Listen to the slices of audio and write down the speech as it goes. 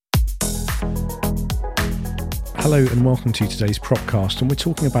Hello and welcome to today's Propcast, and we're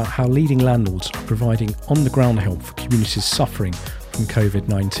talking about how leading landlords are providing on-the-ground help for communities suffering from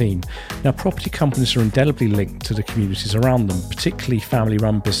COVID-19. Now, property companies are indelibly linked to the communities around them, particularly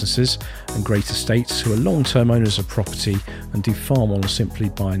family-run businesses and great estates who are long-term owners of property and do far more than simply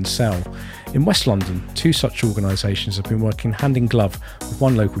buy and sell. In West London, two such organisations have been working hand in glove with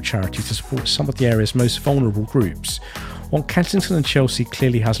one local charity to support some of the area's most vulnerable groups. While Kensington and Chelsea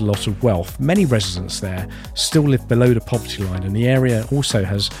clearly has a lot of wealth, many residents there still live below the poverty line, and the area also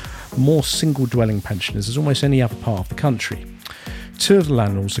has more single-dwelling pensioners as almost any other part of the country. Two of the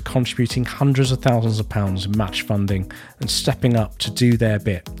landlords are contributing hundreds of thousands of pounds in match funding and stepping up to do their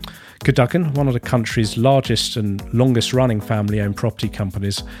bit. Cadogan, one of the country's largest and longest-running family-owned property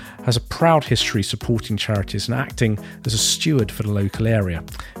companies, has a proud history supporting charities and acting as a steward for the local area.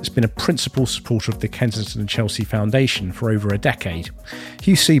 It's been a principal supporter of the Kensington and Chelsea Foundation for over a decade.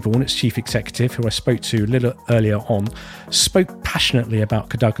 Hugh Seaborn, its chief executive, who I spoke to a little earlier on, spoke passionately about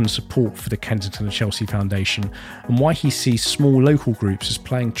Cadogan's support for the Kensington and Chelsea Foundation and why he sees small local groups as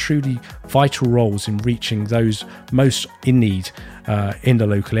playing truly vital roles in reaching those most in need in the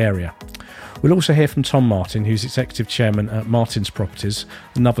local area. We'll also hear from Tom Martin, who's Executive Chairman at Martin's Properties,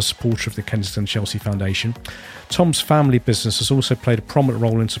 another supporter of the Kensington and Chelsea Foundation. Tom's family business has also played a prominent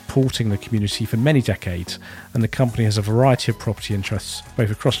role in supporting the community for many decades, and the company has a variety of property interests, both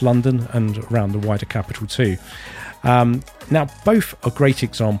across London and around the wider capital too. Now, both are great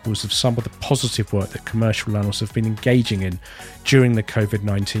examples of some of the positive work that commercial landlords have been engaging in during the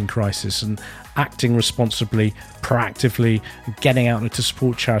COVID-19 crisis, and acting responsibly, proactively, getting out there to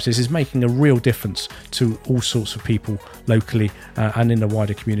support charities is making a real difference to all sorts of people locally and in the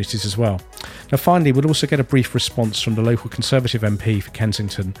wider communities as well. Now, finally, we'll also get a brief response from the local Conservative MP for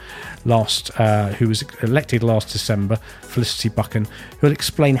Kensington, who was elected last December, Felicity Buchan, who will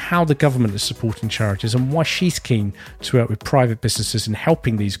explain how the government is supporting charities and why she's keen to work with private businesses in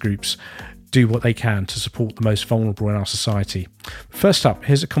helping these groups do what they can to support the most vulnerable in our society. First up,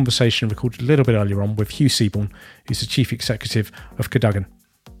 here's a conversation recorded a little bit earlier on with Hugh Seaborn, who's the Chief Executive of Cadogan.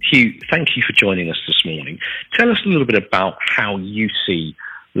 Hugh, thank you for joining us this morning. Tell us a little bit about how you see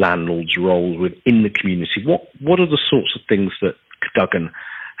landlords' role within the community. What are the sorts of things that Cadogan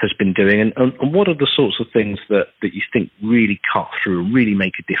has been doing, and what are the sorts of things that you think really cut through and really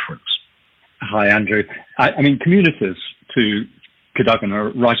make a difference? Hi, Andrew. I mean, communities to Cadogan are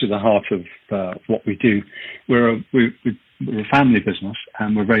right at the heart of what we do. We're a family business,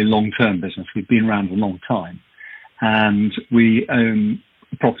 and we're a very long-term business. We've been around a long time, and we own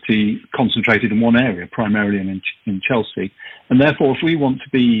property concentrated in one area, primarily in Chelsea. And therefore, if we want to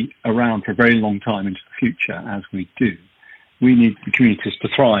be around for a very long time into the future, as we do, we need the communities to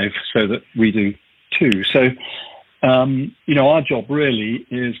thrive so that we do too. So, our job really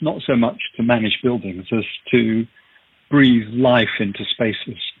is not so much to manage buildings as to breathe life into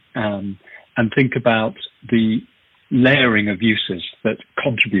spaces and think about the layering of uses that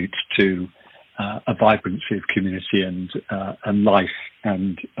contribute to a vibrancy of community and life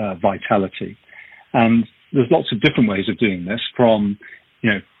and vitality. And there's lots of different ways of doing this from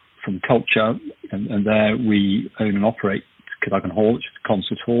culture, and there we own and operate Cadogan Hall, which is a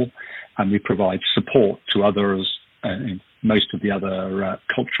concert hall, and we provide support to others, most of the other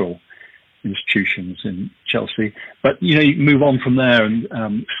cultural institutions in Chelsea. But, you can move on from there,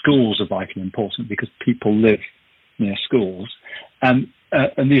 and schools are vitally important because people live near schools. And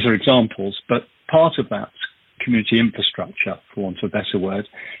these are examples, but part of that community infrastructure, for want of a better word,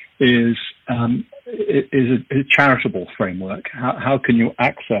 is a charitable framework. How can you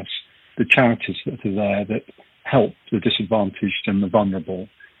access the charities that are there that help the disadvantaged and the vulnerable,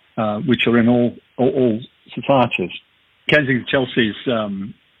 which are in all societies? Kensington Chelsea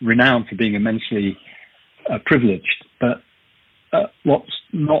is renowned for being immensely privileged, but what's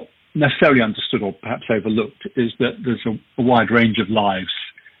not necessarily understood or perhaps overlooked is that there's a wide range of lives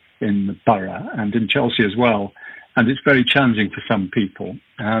in the borough and in Chelsea as well, and it's very challenging for some people.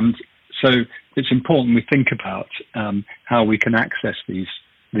 And so it's important we think about how we can access these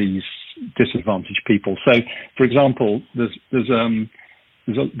disadvantaged people. So, for example, there's a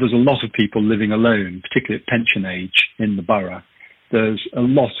lot of people living alone, particularly at pension age in the borough. There's a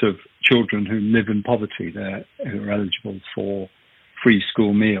lot of children who live in poverty there who are eligible for free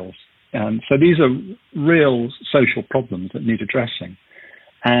school meals. And so these are real social problems that need addressing.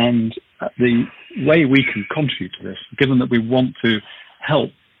 And the way we can contribute to this, given that we want to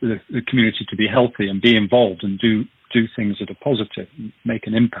help the community to be healthy and be involved and do things that are positive and make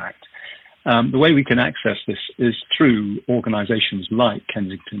an impact, the way we can access this is through organisations like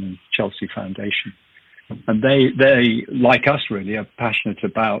Kensington and Chelsea Foundation. And they, like us really, are passionate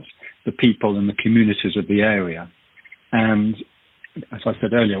about the people and the communities of the area. And as I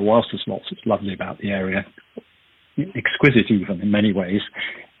said earlier, whilst there's lots that's lovely about the area, exquisite even in many ways,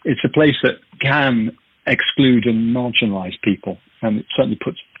 it's a place that can exclude and marginalise people, and it certainly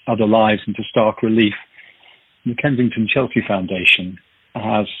puts other lives into stark relief. The Kensington Chelsea Foundation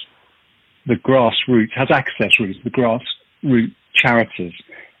has access routes, the grassroots charities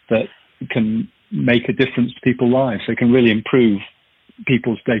that can make a difference to people's lives. They can really improve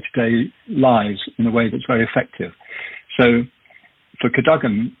people's day-to-day lives in a way that's very effective. So for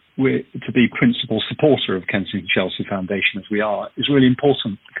Cadogan, to be principal supporter of Kensington Chelsea Foundation as we are is really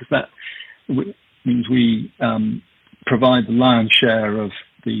important, because that means we provide the lion's share of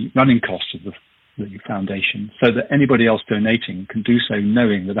the running costs of the foundation, so that anybody else donating can do so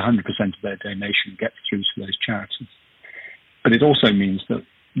knowing that 100% of their donation gets through to those charities. But it also means that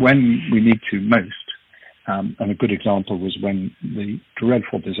when we need to most, and a good example was when the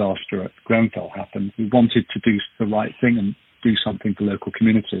dreadful disaster at Grenfell happened, we wanted to do the right thing and do something for local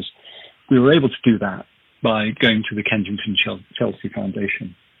communities. We were able to do that by going to the Kensington Chelsea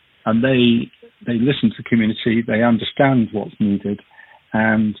Foundation. And they listen to the community, they understand what's needed,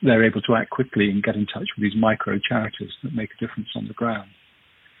 and they're able to act quickly and get in touch with these micro charities that make a difference on the ground.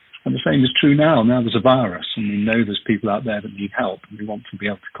 And the same is true now. Now there's a virus, and we know there's people out there that need help, and we want to be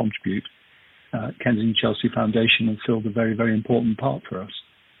able to contribute. Kensington Chelsea Foundation has filled a very, very important part for us.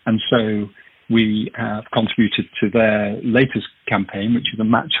 And so we have contributed to their latest campaign, which is a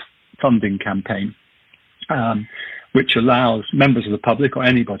match funding campaign, which allows members of the public or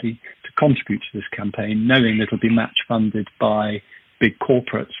anybody to contribute to this campaign, knowing that it'll be match funded by big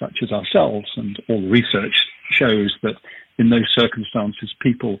corporates such as ourselves. And all the research shows that in those circumstances,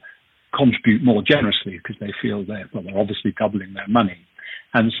 people contribute more generously because they feel they're obviously doubling their money.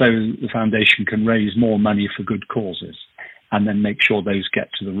 And so the foundation can raise more money for good causes and then make sure those get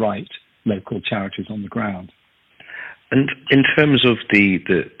to the right local charities on the ground. And in terms of the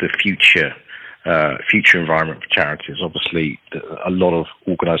future environment for charities, obviously a lot of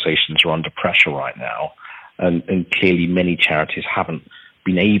organisations are under pressure right now, and clearly many charities haven't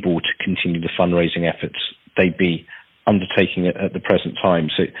been able to continue the fundraising efforts they'd be undertaking at the present time.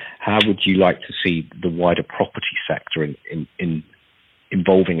 So how would you like to see the wider property sector in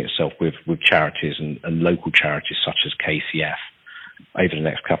involving itself with charities and local charities such as KCF over the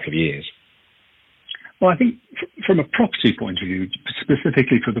next couple of years? Well, I think from a property point of view,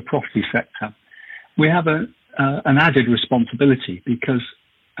 specifically for the property sector, we have an added responsibility, because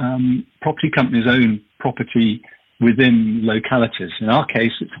property companies own property within localities. In our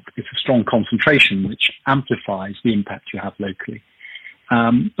case, it's a strong concentration which amplifies the impact you have locally.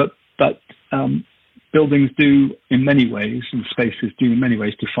 But buildings do in many ways, and spaces do in many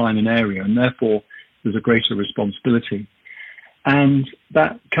ways, define an area, and therefore there's a greater responsibility. And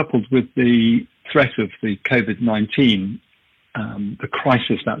that, coupled with the threat of the COVID-19, the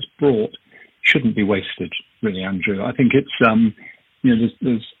crisis that's brought, shouldn't be wasted, really, Andrew. I think it's,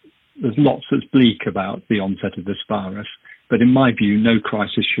 there's lots that's bleak about the onset of this virus, but in my view, no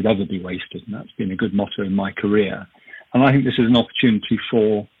crisis should ever be wasted, and that's been a good motto in my career. And I think this is an opportunity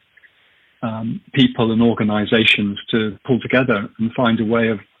for people and organisations to pull together and find a way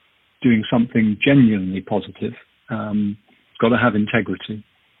of doing something genuinely positive. It's got to have integrity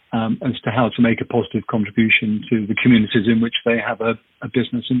as to how to make a positive contribution to the communities in which they have a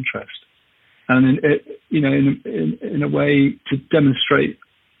business interest, and in a way to demonstrate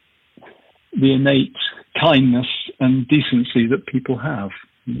the innate kindness and decency that people have,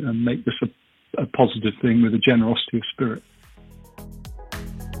 and make this a positive thing with a generosity of spirit.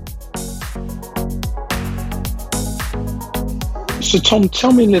 So, Tom,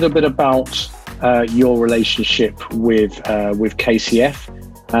 tell me a little bit about your relationship with KCF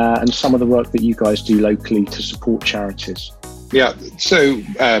and some of the work that you guys do locally to support charities. Yeah, so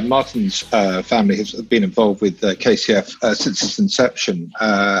Martin's family has been involved with KCF since its inception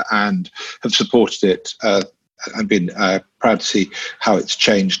and have supported it and been proud to see how it's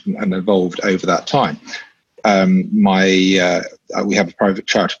changed and evolved over that time. We have a private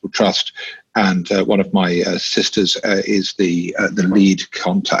charitable trust, and one of my sisters is the lead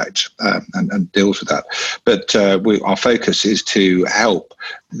contact and deals with that. But our focus is to help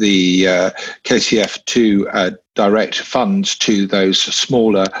the KCF to direct funds to those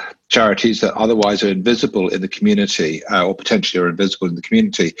smaller charities that otherwise are invisible in the community, or potentially are invisible in the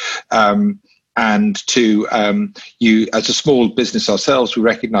community. And to you, as a small business ourselves, we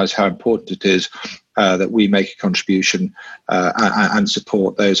recognise how important it is that we make a contribution and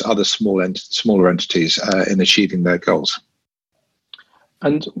support those other smaller entities in achieving their goals.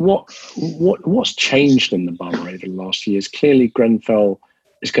 And what's changed in the borough over the last few years? Clearly, Grenfell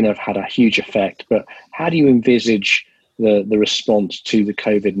is going to have had a huge effect. But how do you envisage the response to the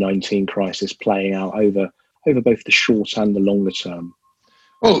COVID-19 crisis playing out over both the short and the longer term?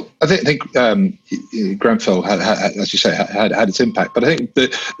 Well, I think Grenfell had, as you say, had its impact. But I think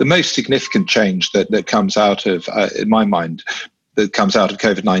the most significant change that comes out of, in my mind, that comes out of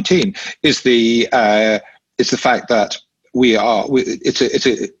COVID-19 is the fact that it's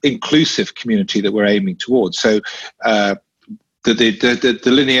an inclusive community that we're aiming towards. So the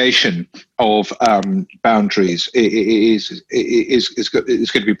delineation of boundaries is going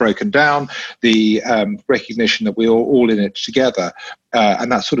to be broken down. The recognition that we're all in it together,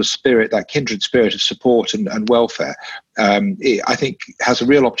 and that sort of spirit, that kindred spirit of support and welfare, I think has a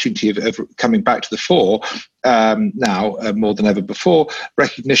real opportunity of coming back to the fore now more than ever before.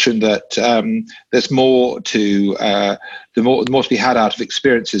 Recognition that there's more to the more to be had out of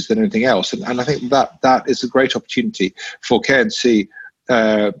experiences than anything else, and I think that is a great opportunity for KNC,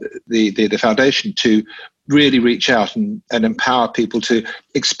 the foundation, to really reach out and empower people to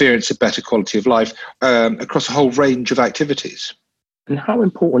experience a better quality of life across a whole range of activities. And how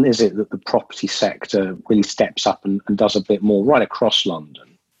important is it that the property sector really steps up and does a bit more right across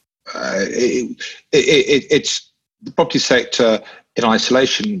London? It's the property sector in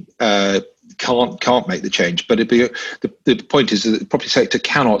isolation can't make the change, but the point is that the property sector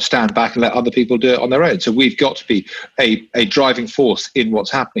cannot stand back and let other people do it on their own. So we've got to be a driving force in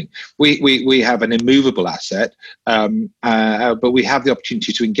what's happening. We have an immovable asset, but we have the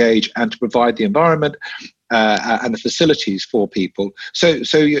opportunity to engage and to provide the environment and the facilities for people. So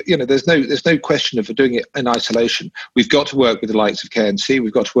there's no question of doing it in isolation. We've got to work with the likes of KNC.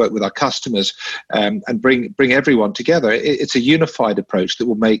 We've got to work with our customers and bring everyone together. It's a unified approach that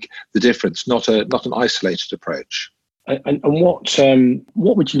will make the difference, not an isolated approach. And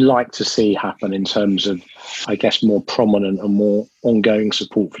what would you like to see happen in terms of, I guess, more prominent and more ongoing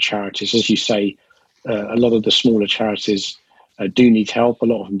support for charities? As you say, a lot of the smaller charities do need help. A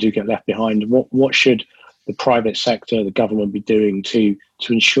lot of them do get left behind. What should the private sector, the government be doing to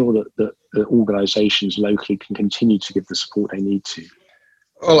ensure that the organisations locally can continue to give the support they need to?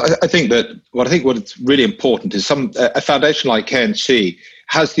 Well, I think what's really important is a foundation like KNC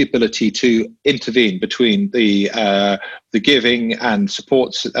has the ability to intervene between the giving and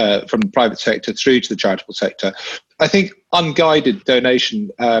supports from the private sector through to the charitable sector. I think unguided donation,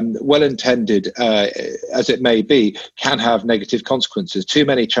 well-intended as it may be, can have negative consequences. Too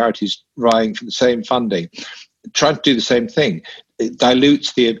many charities vying for the same funding, trying to do the same thing, it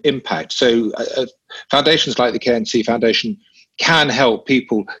dilutes the impact. So foundations like the KNC Foundation can help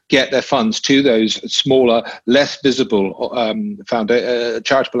people get their funds to those smaller, less visible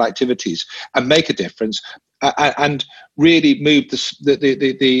charitable activities and make a difference, and really move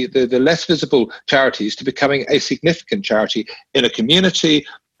the less visible charities to becoming a significant charity in a community,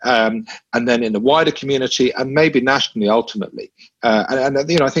 and then in the wider community, and maybe nationally ultimately. And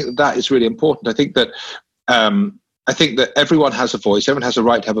I think that is really important. I think that everyone has a voice. Everyone has a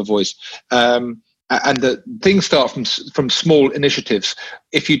right to have a voice. And that things start from small initiatives.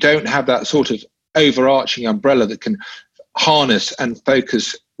 If you don't have that sort of overarching umbrella that can harness and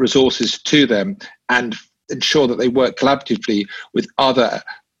focus resources to them and ensure that they work collaboratively with other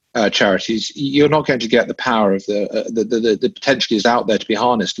charities, you're not going to get the power of the potential is out there to be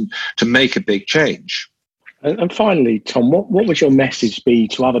harnessed and to make a big change. And finally, Tom, what would your message be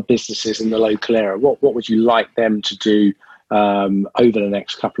to other businesses in the local area? What would you like them to do over the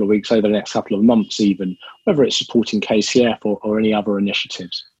next couple of weeks, over the next couple of months even, whether it's supporting KCF or any other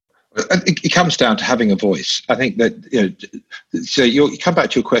initiatives? It comes down to having a voice. I think that, so you come back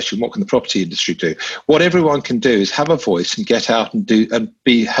to your question, what can the property industry do? What everyone can do is have a voice and get out and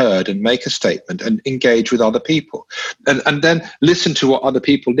be heard and make a statement and engage with other people. And then listen to what other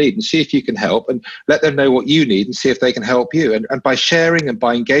people need and see if you can help, and let them know what you need and see if they can help you. And by sharing and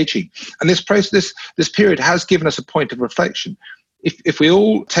by engaging. And this period has given us a point of reflection. If we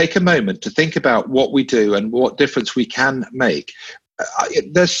all take a moment to think about what we do and what difference we can make,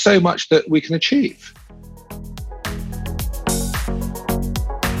 there's so much that we can achieve.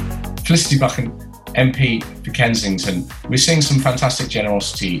 Felicity Buchan, MP for Kensington. We're seeing some fantastic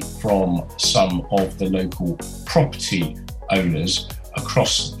generosity from some of the local property owners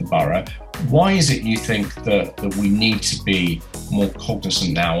across the borough. Why is it you think that we need to be more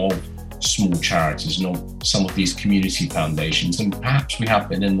cognizant now of small charities and of some of these community foundations than perhaps we have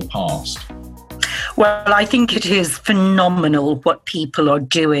been in the past? Well, I think it is phenomenal what people are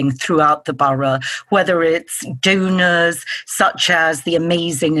doing throughout the borough, whether it's donors such as the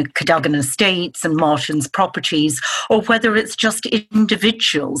amazing Cadogan Estates and Martin's Properties, or whether it's just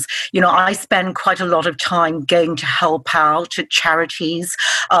individuals. I spend quite a lot of time going to help out at charities.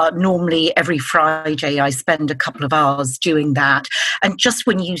 Normally every Friday I spend a couple of hours doing that. And just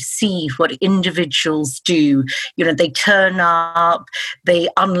when you see what individuals do, they turn up, they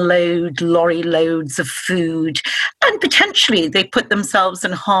unload lorry loads of food, and potentially they put themselves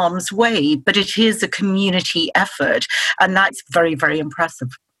in harm's way, but it is a community effort, and that's very, very impressive.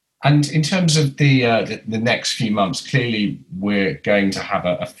 And in terms of the next few months, clearly we're going to have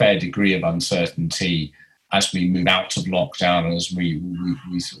a fair degree of uncertainty as we move out of lockdown and as we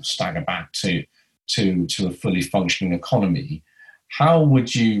sort of stagger back to a fully functioning economy. How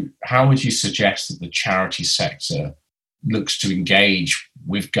would you suggest that the charity sector looks to engage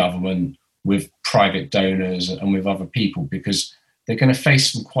with government, with private donors, and with other people? Because they're going to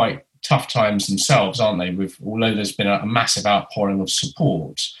face some quite tough times themselves, aren't they? Although there's been a massive outpouring of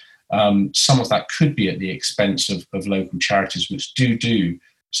support, some of that could be at the expense of local charities which do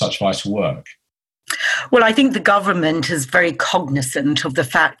such vital work. Well, I think the government is very cognizant of the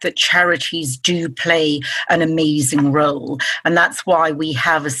fact that charities do play an amazing role. And that's why we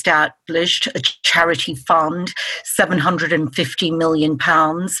have established a charity fund, £750 million,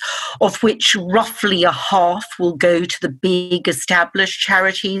 of which roughly a half will go to the big established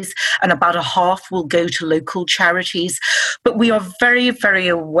charities and about a half will go to local charities. But we are very, very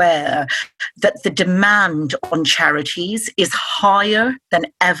aware that the demand on charities is higher than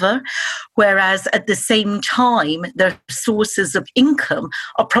ever, whereas at the same time, their sources of income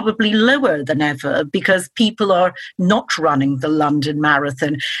are probably lower than ever because people are not running the London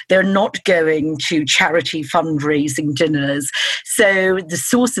Marathon. They're not going to charity fundraising dinners. So the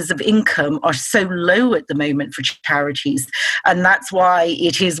sources of income are so low at the moment for charities. And that's why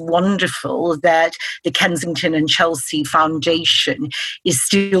it is wonderful that the Kensington and Chelsea Foundation is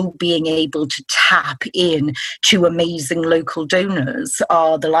still being able to tap in to amazing local donors,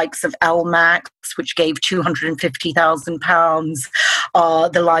 the likes of LMAX, which gave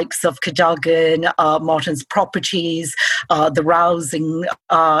 £250,000, the likes of Cadogan, Martin's Properties, the Rousing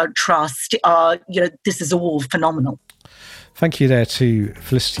Trust. This is all phenomenal. Thank you there to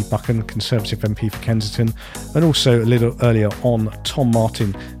Felicity Buchan, Conservative MP for Kensington, and also a little earlier on Tom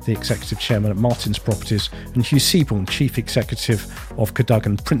Martin, the Executive Chairman at Martin's Properties, and Hugh Seaborn, Chief Executive of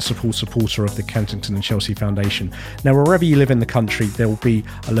Cadogan, Principal Supporter of the Kensington and Chelsea Foundation. Now, wherever you live in the country, there will be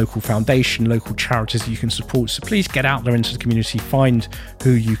a local foundation, local charities that you can support, so please get out there into the community, find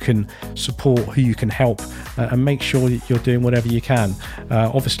who you can support, who you can help, and make sure that you're doing whatever you can.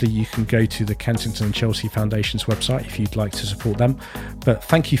 Obviously, you can go to the Kensington and Chelsea Foundation's website if you'd like to support them. But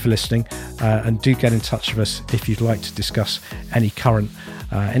thank you for listening, and do get in touch with us if you'd like to discuss any current,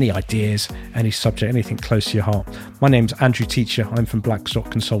 any ideas, any subject, anything close to your heart. My name's Andrew Teacher. I'm from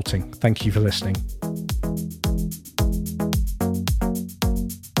Blackstock Consulting. Thank you for listening.